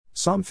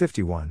Psalm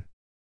 51.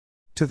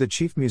 To the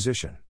chief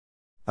musician.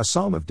 A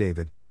psalm of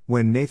David,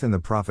 when Nathan the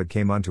prophet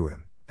came unto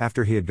him,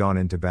 after he had gone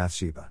into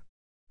Bathsheba.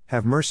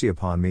 Have mercy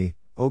upon me,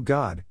 O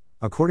God,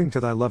 according to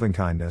thy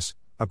lovingkindness,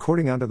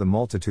 according unto the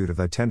multitude of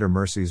thy tender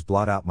mercies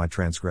blot out my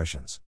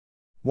transgressions.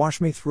 Wash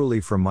me thoroughly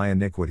from my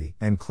iniquity,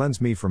 and cleanse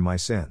me from my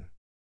sin.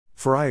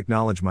 For I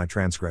acknowledge my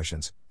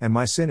transgressions, and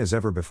my sin is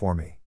ever before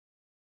me.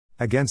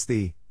 Against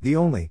thee, thee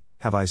only,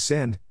 have I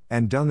sinned,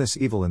 and done this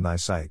evil in thy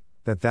sight,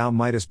 that thou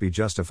mightest be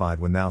justified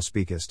when thou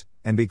speakest,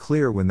 and be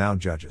clear when thou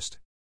judgest.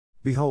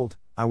 Behold,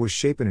 I was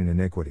shapen in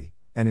iniquity,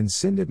 and in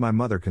sin did my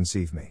mother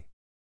conceive me.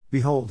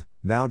 Behold,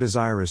 thou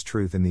desirest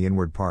truth in the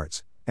inward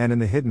parts, and in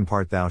the hidden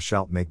part thou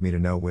shalt make me to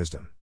know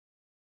wisdom.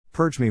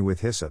 Purge me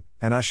with hyssop,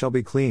 and I shall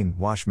be clean,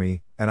 wash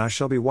me, and I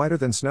shall be whiter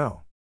than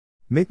snow.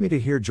 Make me to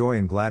hear joy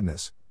and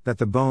gladness, that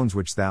the bones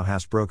which thou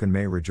hast broken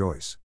may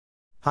rejoice.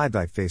 Hide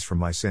thy face from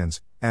my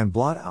sins, and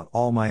blot out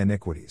all my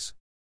iniquities.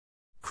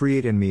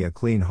 Create in me a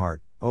clean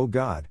heart, O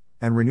God,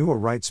 and renew a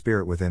right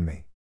spirit within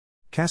me.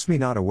 Cast me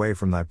not away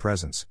from thy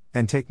presence,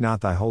 and take not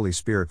thy Holy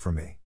Spirit from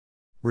me.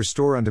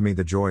 Restore unto me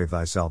the joy of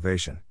thy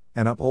salvation,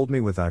 and uphold me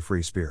with thy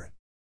free spirit.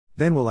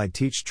 Then will I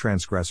teach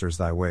transgressors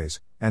thy ways,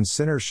 and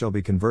sinners shall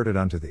be converted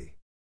unto thee.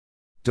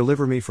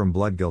 Deliver me from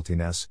blood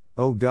guiltiness,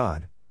 O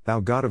God, thou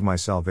God of my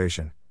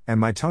salvation,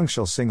 and my tongue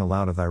shall sing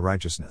aloud of thy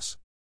righteousness.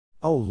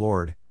 O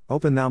Lord,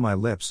 open thou my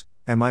lips,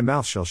 and my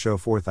mouth shall show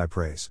forth thy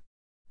praise.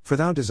 For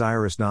thou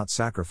desirest not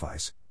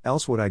sacrifice,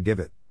 else would I give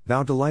it,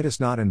 thou delightest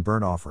not in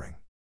burnt offering.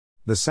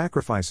 The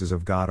sacrifices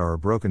of God are a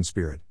broken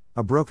spirit,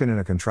 a broken and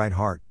a contrite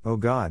heart, O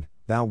God,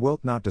 thou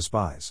wilt not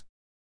despise.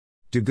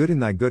 Do good in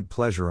thy good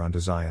pleasure unto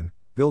Zion,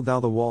 build thou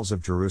the walls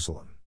of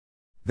Jerusalem.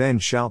 Then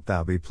shalt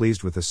thou be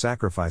pleased with the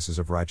sacrifices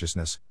of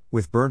righteousness,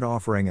 with burnt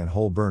offering and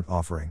whole burnt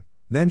offering,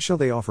 then shall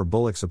they offer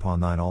bullocks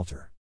upon thine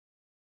altar.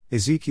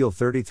 Ezekiel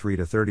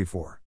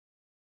 33-34.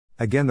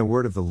 Again the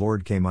word of the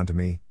Lord came unto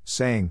me,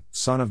 saying,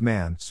 Son of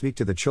man, speak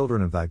to the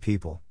children of thy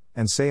people,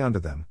 and say unto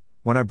them,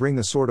 When I bring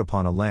the sword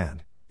upon a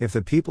land, if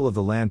the people of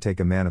the land take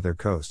a man of their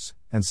coasts,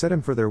 and set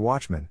him for their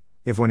watchman,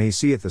 if when he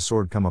seeth the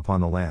sword come upon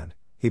the land,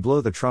 he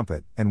blow the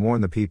trumpet, and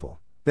warn the people,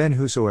 then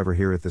whosoever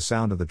heareth the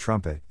sound of the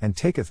trumpet, and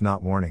taketh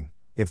not warning,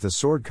 if the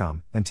sword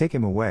come, and take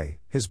him away,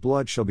 his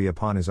blood shall be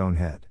upon his own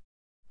head.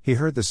 He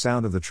heard the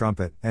sound of the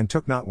trumpet, and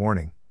took not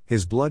warning,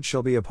 his blood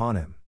shall be upon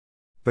him.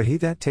 But he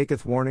that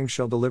taketh warning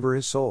shall deliver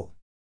his soul.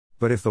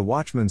 But if the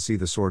watchman see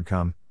the sword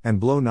come, and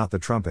blow not the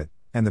trumpet,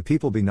 and the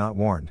people be not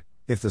warned,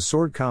 if the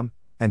sword come,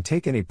 and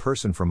take any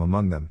person from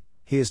among them,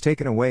 he is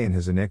taken away in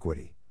his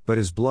iniquity, but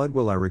his blood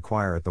will I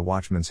require at the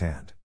watchman's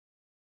hand.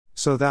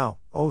 So thou,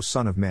 O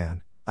Son of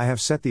man, I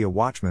have set thee a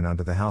watchman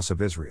unto the house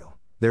of Israel,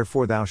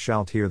 therefore thou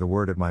shalt hear the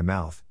word at my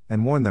mouth,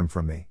 and warn them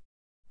from me.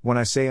 When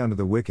I say unto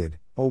the wicked,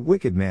 O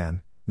wicked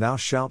man, thou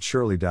shalt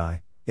surely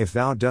die, if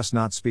thou dost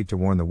not speak to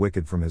warn the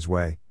wicked from his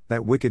way,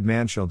 that wicked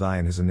man shall die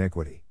in his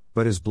iniquity,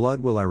 but his blood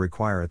will I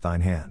require at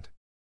thine hand.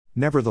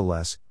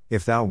 Nevertheless,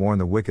 if thou warn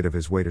the wicked of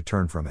his way to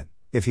turn from it,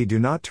 if he do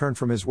not turn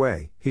from his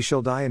way, he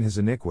shall die in his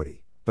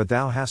iniquity, but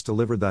thou hast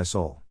delivered thy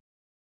soul.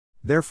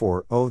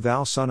 Therefore, O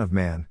thou Son of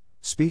man,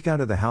 speak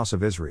unto the house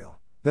of Israel,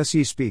 thus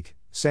ye speak,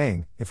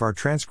 saying, If our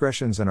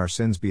transgressions and our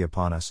sins be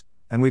upon us,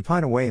 and we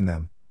pine away in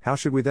them, how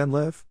should we then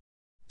live?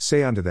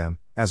 Say unto them,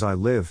 As I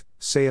live,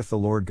 saith the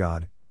Lord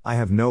God, I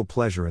have no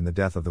pleasure in the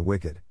death of the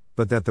wicked,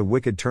 but that the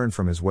wicked turn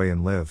from his way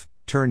and live.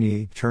 Turn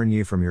ye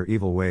from your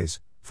evil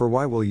ways, for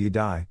why will ye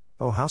die,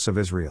 O house of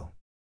Israel?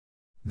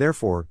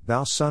 Therefore,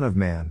 thou Son of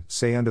man,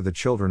 say unto the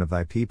children of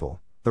thy people,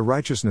 The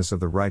righteousness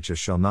of the righteous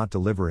shall not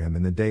deliver him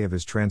in the day of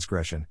his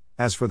transgression,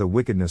 as for the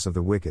wickedness of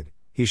the wicked,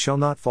 he shall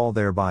not fall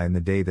thereby in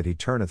the day that he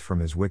turneth from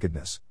his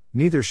wickedness,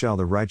 neither shall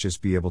the righteous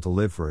be able to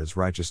live for his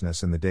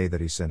righteousness in the day that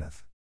he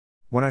sinneth.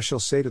 When I shall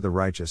say to the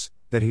righteous,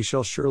 that he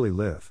shall surely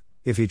live,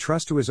 if he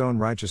trust to his own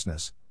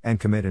righteousness, and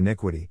commit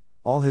iniquity,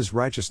 all his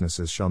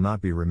righteousnesses shall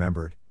not be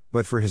remembered,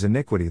 but for his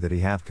iniquity that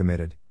he hath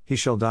committed, he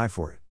shall die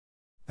for it.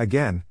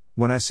 Again,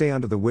 when I say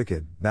unto the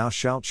wicked, Thou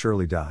shalt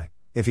surely die,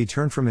 if he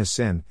turn from his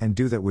sin, and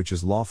do that which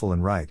is lawful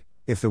and right,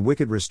 if the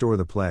wicked restore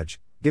the pledge,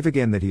 give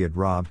again that he had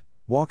robbed,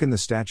 walk in the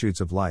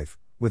statutes of life,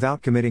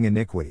 without committing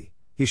iniquity,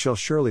 he shall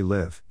surely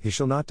live, he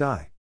shall not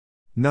die.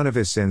 None of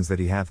his sins that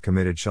he hath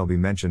committed shall be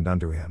mentioned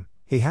unto him,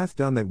 he hath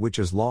done that which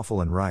is lawful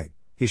and right,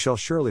 he shall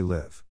surely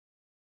live.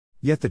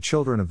 Yet the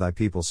children of thy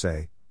people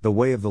say, The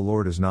way of the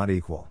Lord is not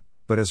equal,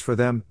 but as for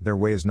them, their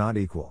way is not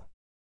equal.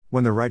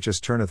 When the righteous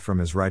turneth from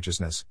his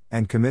righteousness,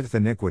 and committeth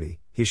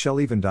iniquity, he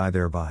shall even die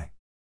thereby.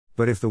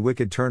 But if the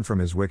wicked turn from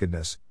his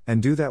wickedness,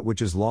 and do that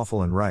which is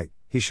lawful and right,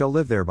 he shall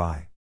live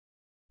thereby.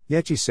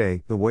 Yet ye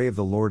say, The way of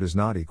the Lord is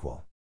not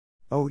equal.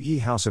 O ye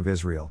house of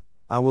Israel,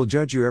 I will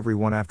judge you every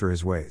one after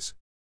his ways.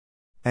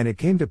 And it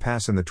came to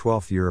pass in the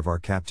 12th year of our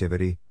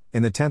captivity,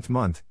 in the 10th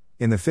month,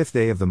 in the 5th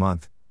day of the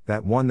month,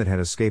 that one that had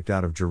escaped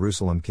out of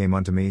Jerusalem came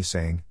unto me,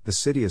 saying, The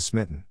city is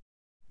smitten.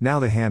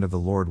 Now the hand of the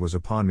Lord was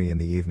upon me in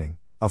the evening,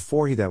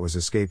 afore he that was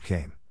escaped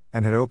came,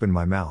 and had opened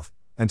my mouth,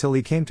 until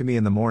he came to me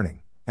in the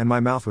morning, and my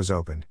mouth was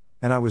opened,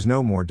 and I was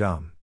no more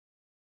dumb.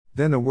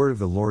 Then the word of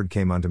the Lord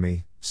came unto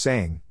me,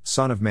 saying,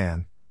 Son of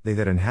man, they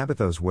that inhabit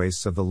those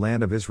wastes of the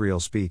land of Israel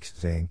speak,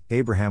 saying,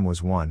 Abraham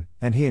was one,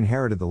 and he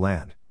inherited the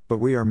land, but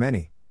we are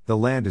many, the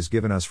land is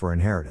given us for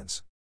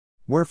inheritance.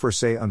 Wherefore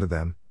say unto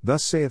them,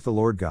 Thus saith the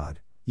Lord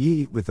God,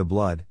 Ye eat with the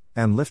blood,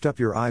 and lift up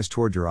your eyes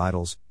toward your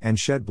idols, and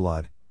shed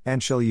blood,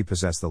 and shall ye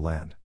possess the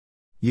land?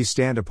 Ye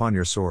stand upon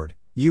your sword,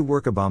 ye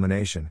work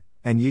abomination,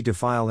 and ye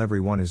defile every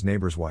one his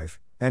neighbor's wife,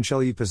 and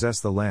shall ye possess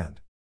the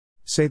land?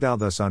 Say thou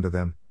thus unto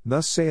them,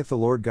 Thus saith the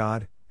Lord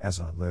God, As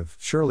I live,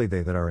 surely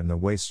they that are in the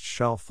waste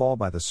shall fall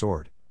by the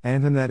sword,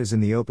 and him that is in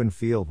the open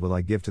field will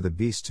I give to the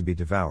beasts to be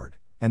devoured,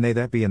 and they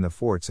that be in the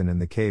forts and in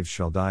the caves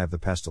shall die of the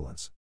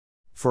pestilence.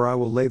 For I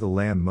will lay the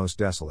land most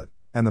desolate,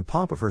 and the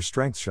pomp of her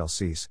strength shall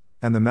cease,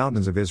 and the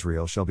mountains of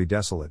Israel shall be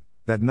desolate,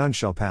 that none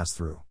shall pass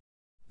through.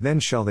 Then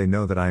shall they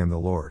know that I am the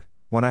Lord,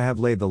 when I have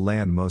laid the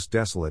land most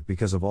desolate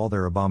because of all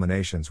their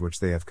abominations which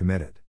they have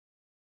committed.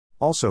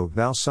 Also,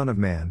 thou son of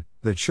man,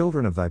 the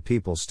children of thy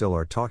people still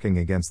are talking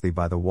against thee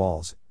by the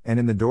walls, and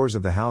in the doors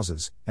of the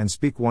houses, and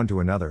speak one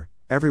to another,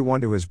 every one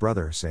to his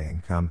brother,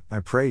 saying, Come, I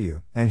pray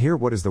you, and hear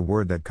what is the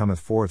word that cometh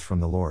forth from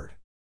the Lord.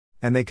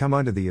 And they come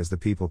unto thee as the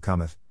people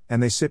cometh,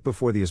 and they sit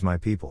before thee as my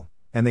people,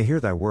 and they hear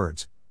thy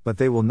words, but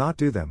they will not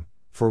do them,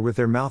 for with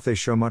their mouth they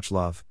show much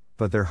love,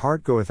 but their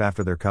heart goeth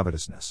after their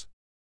covetousness.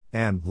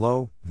 And,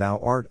 lo, thou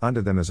art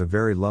unto them as a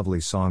very lovely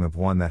song of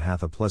one that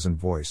hath a pleasant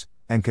voice,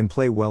 and can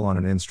play well on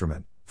an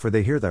instrument, for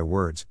they hear thy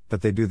words,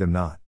 but they do them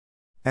not.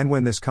 And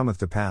when this cometh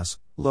to pass,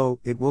 lo,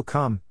 it will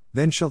come,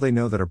 then shall they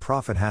know that a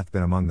prophet hath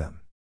been among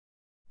them.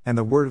 And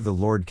the word of the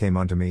Lord came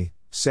unto me,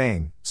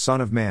 saying,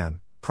 Son of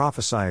man,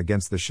 prophesy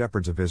against the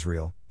shepherds of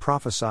Israel,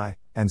 prophesy,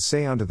 and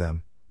say unto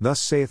them, Thus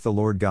saith the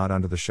Lord God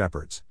unto the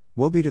shepherds,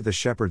 Woe be to the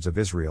shepherds of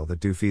Israel that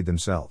do feed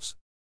themselves.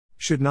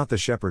 Should not the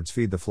shepherds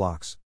feed the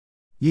flocks?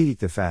 Ye eat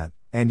the fat,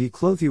 and ye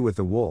clothe you with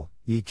the wool,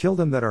 ye kill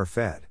them that are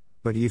fed,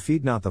 but ye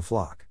feed not the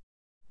flock.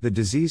 The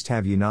diseased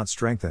have ye not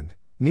strengthened,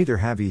 neither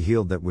have ye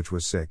healed that which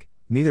was sick,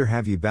 neither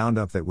have ye bound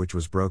up that which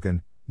was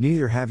broken,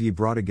 neither have ye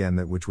brought again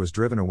that which was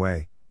driven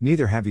away,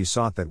 neither have ye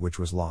sought that which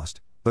was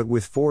lost, but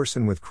with force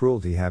and with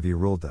cruelty have ye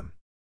ruled them.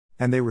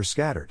 And they were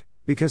scattered,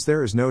 because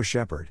there is no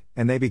shepherd,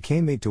 and they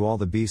became meat to all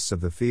the beasts of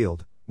the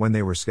field, when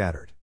they were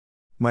scattered.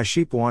 My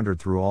sheep wandered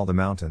through all the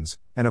mountains,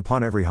 and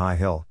upon every high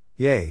hill,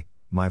 yea,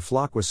 my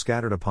flock was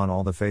scattered upon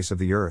all the face of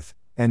the earth,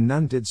 and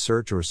none did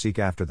search or seek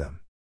after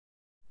them.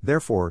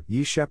 Therefore,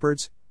 ye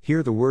shepherds,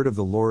 hear the word of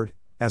the Lord,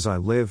 As I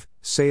live,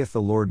 saith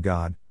the Lord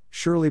God,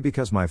 surely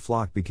because my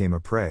flock became a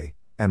prey,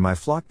 and my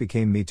flock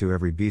became meat to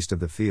every beast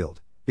of the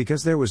field,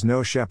 because there was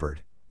no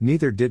shepherd,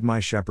 neither did my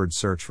shepherds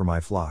search for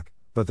my flock,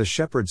 but the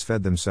shepherds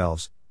fed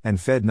themselves,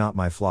 and fed not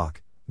my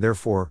flock.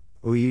 Therefore,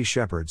 O ye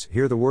shepherds,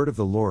 hear the word of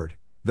the Lord,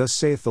 Thus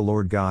saith the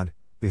Lord God,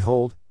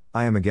 Behold,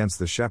 I am against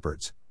the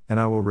shepherds, and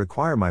I will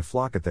require my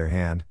flock at their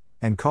hand,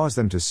 and cause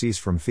them to cease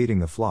from feeding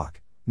the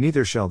flock,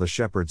 neither shall the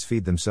shepherds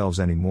feed themselves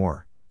any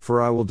more,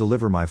 for I will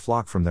deliver my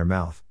flock from their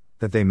mouth,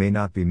 that they may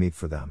not be meat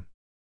for them.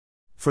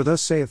 For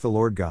thus saith the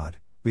Lord God,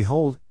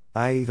 Behold,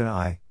 I even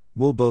I,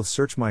 will both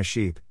search my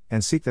sheep,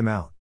 and seek them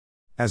out.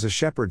 As a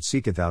shepherd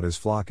seeketh out his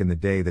flock in the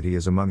day that he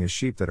is among his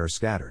sheep that are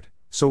scattered,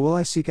 so will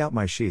I seek out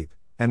my sheep,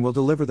 and will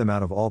deliver them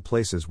out of all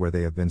places where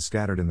they have been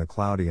scattered in the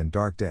cloudy and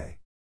dark day.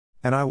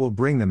 And I will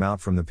bring them out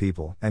from the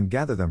people, and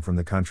gather them from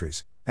the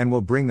countries, and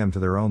will bring them to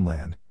their own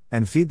land,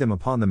 and feed them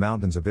upon the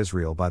mountains of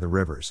Israel by the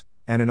rivers,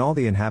 and in all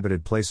the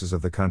inhabited places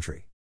of the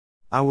country.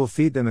 I will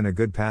feed them in a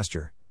good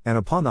pasture, and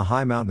upon the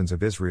high mountains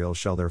of Israel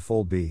shall their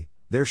fold be,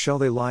 there shall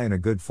they lie in a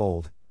good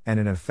fold, and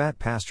in a fat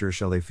pasture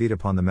shall they feed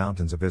upon the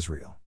mountains of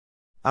Israel.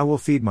 I will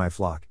feed my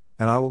flock,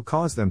 and I will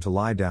cause them to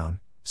lie down,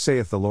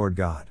 saith the Lord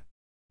God.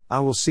 I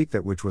will seek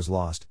that which was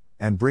lost,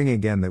 and bring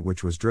again that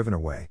which was driven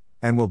away,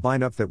 and will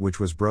bind up that which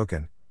was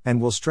broken,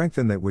 and will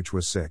strengthen that which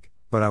was sick,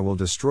 but I will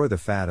destroy the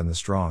fat and the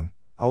strong,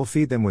 I will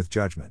feed them with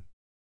judgment.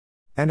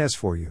 And as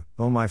for you,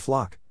 O my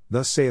flock,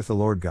 thus saith the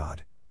Lord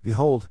God,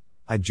 Behold,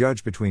 I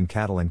judge between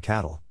cattle and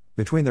cattle,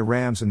 between the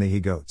rams and the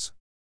he-goats.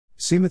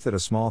 Seemeth it a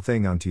small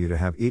thing unto you to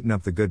have eaten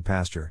up the good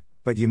pasture,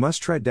 but ye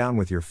must tread down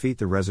with your feet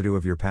the residue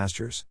of your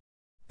pastures?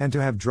 And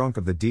to have drunk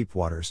of the deep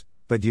waters,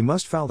 but ye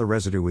must foul the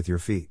residue with your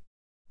feet.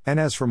 And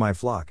as for my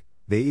flock,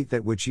 they eat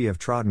that which ye have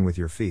trodden with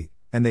your feet,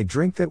 and they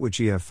drink that which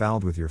ye have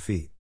fouled with your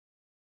feet.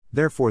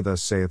 Therefore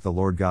thus saith the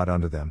Lord God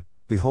unto them,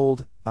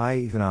 Behold, I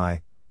even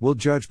I, will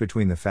judge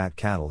between the fat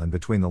cattle and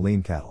between the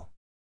lean cattle.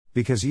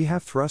 Because ye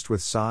have thrust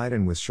with side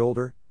and with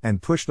shoulder,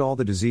 and pushed all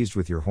the diseased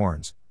with your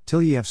horns,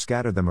 till ye have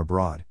scattered them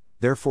abroad,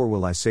 therefore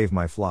will I save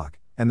my flock,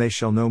 and they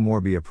shall no more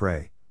be a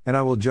prey, and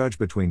I will judge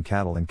between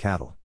cattle and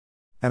cattle.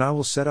 And I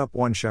will set up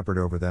one shepherd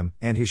over them,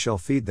 and he shall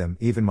feed them,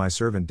 even my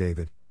servant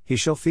David, he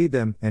shall feed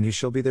them, and he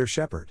shall be their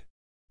shepherd.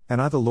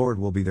 And I the Lord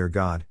will be their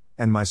God,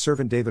 and my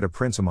servant David a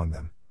prince among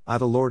them, I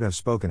the Lord have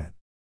spoken it.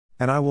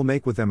 And I will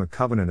make with them a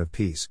covenant of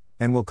peace,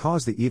 and will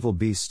cause the evil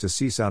beasts to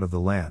cease out of the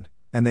land,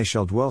 and they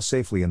shall dwell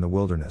safely in the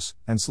wilderness,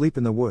 and sleep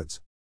in the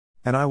woods.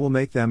 And I will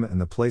make them and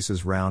the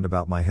places round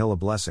about my hill a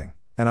blessing,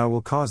 and I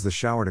will cause the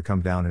shower to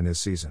come down in his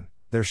season,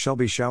 there shall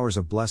be showers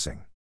of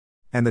blessing.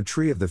 And the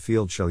tree of the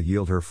field shall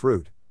yield her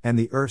fruit, and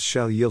the earth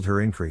shall yield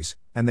her increase,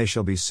 and they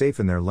shall be safe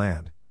in their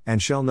land,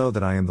 and shall know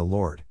that I am the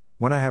Lord,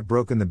 when I have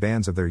broken the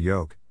bands of their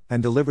yoke,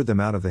 and delivered them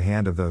out of the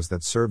hand of those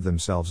that serve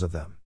themselves of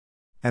them.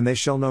 And they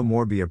shall no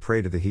more be a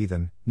prey to the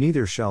heathen,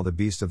 neither shall the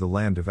beast of the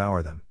land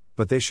devour them,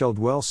 but they shall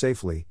dwell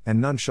safely,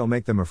 and none shall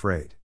make them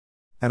afraid.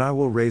 And I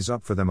will raise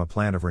up for them a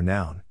plant of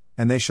renown,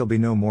 and they shall be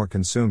no more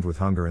consumed with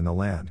hunger in the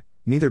land,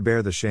 neither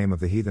bear the shame of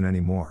the heathen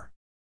any more.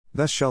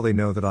 Thus shall they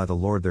know that I the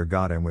Lord their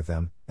God am with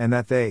them, and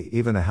that they,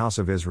 even the house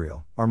of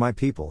Israel, are my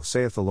people,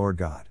 saith the Lord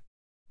God.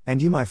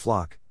 And ye my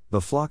flock,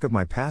 the flock of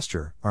my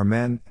pasture, are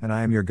men, and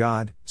I am your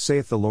God,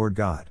 saith the Lord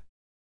God.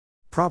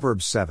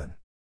 Proverbs 7.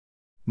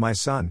 My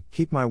son,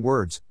 keep my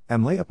words,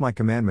 and lay up my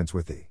commandments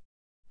with thee.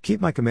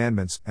 Keep my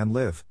commandments, and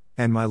live,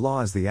 and my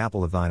law is the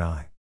apple of thine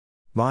eye.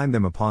 Bind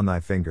them upon thy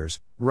fingers,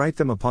 write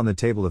them upon the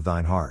table of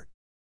thine heart.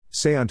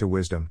 Say unto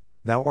wisdom,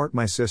 Thou art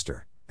my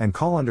sister, and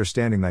call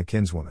understanding thy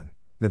kinswoman,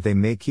 that they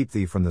may keep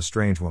thee from the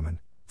strange woman,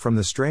 from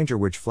the stranger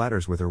which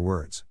flatters with her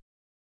words.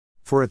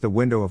 For at the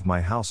window of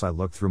my house I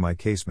looked through my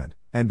casement,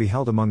 and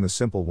beheld among the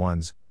simple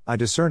ones, I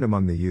discerned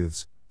among the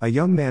youths, a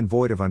young man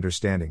void of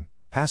understanding,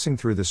 passing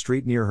through the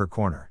street near her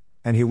corner.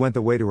 And he went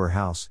the way to her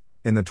house,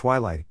 in the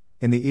twilight,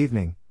 in the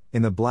evening,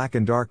 in the black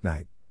and dark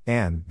night,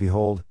 and,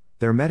 behold,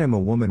 there met him a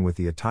woman with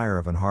the attire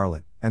of an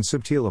harlot, and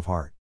subtile of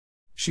heart.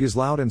 She is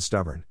loud and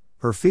stubborn,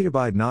 her feet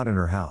abide not in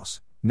her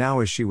house, now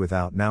is she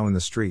without, now in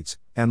the streets,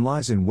 and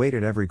lies in wait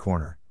at every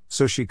corner.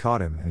 So she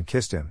caught him, and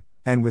kissed him,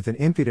 and with an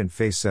impudent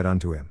face said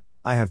unto him,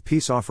 I have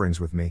peace offerings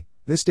with me,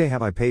 this day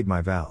have I paid my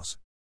vows.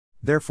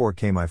 Therefore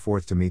came I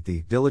forth to meet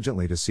thee,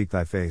 diligently to seek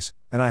thy face,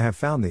 and I have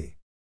found thee.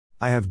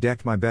 I have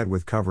decked my bed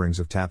with coverings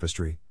of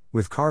tapestry,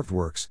 with carved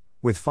works,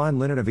 with fine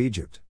linen of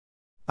Egypt.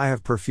 I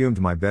have perfumed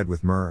my bed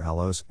with myrrh,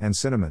 aloes, and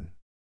cinnamon.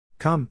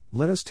 Come,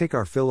 let us take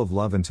our fill of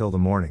love until the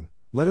morning,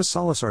 let us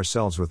solace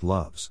ourselves with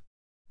loves.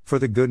 For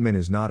the goodman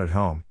is not at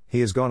home,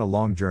 he has gone a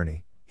long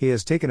journey, he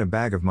has taken a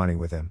bag of money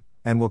with him,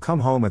 and will come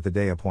home at the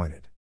day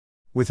appointed.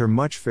 With her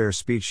much fair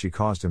speech she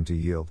caused him to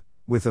yield,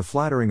 with the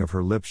flattering of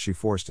her lips she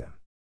forced him.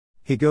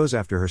 He goes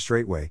after her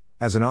straightway,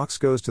 as an ox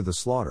goes to the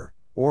slaughter,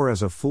 or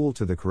as a fool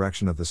to the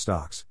correction of the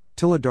stocks,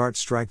 till a dart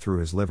strike through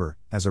his liver,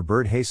 as a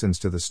bird hastens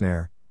to the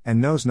snare,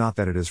 and knows not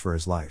that it is for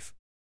his life.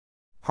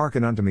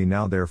 Hearken unto me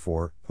now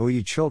therefore, O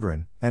ye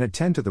children, and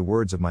attend to the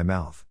words of my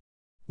mouth.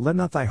 Let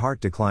not thy heart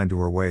decline to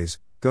her ways,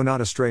 go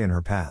not astray in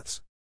her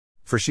paths.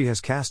 For she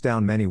has cast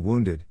down many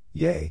wounded,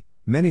 yea,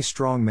 many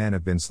strong men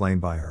have been slain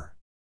by her.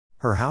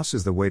 Her house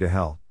is the way to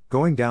hell,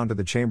 going down to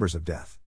the chambers of death.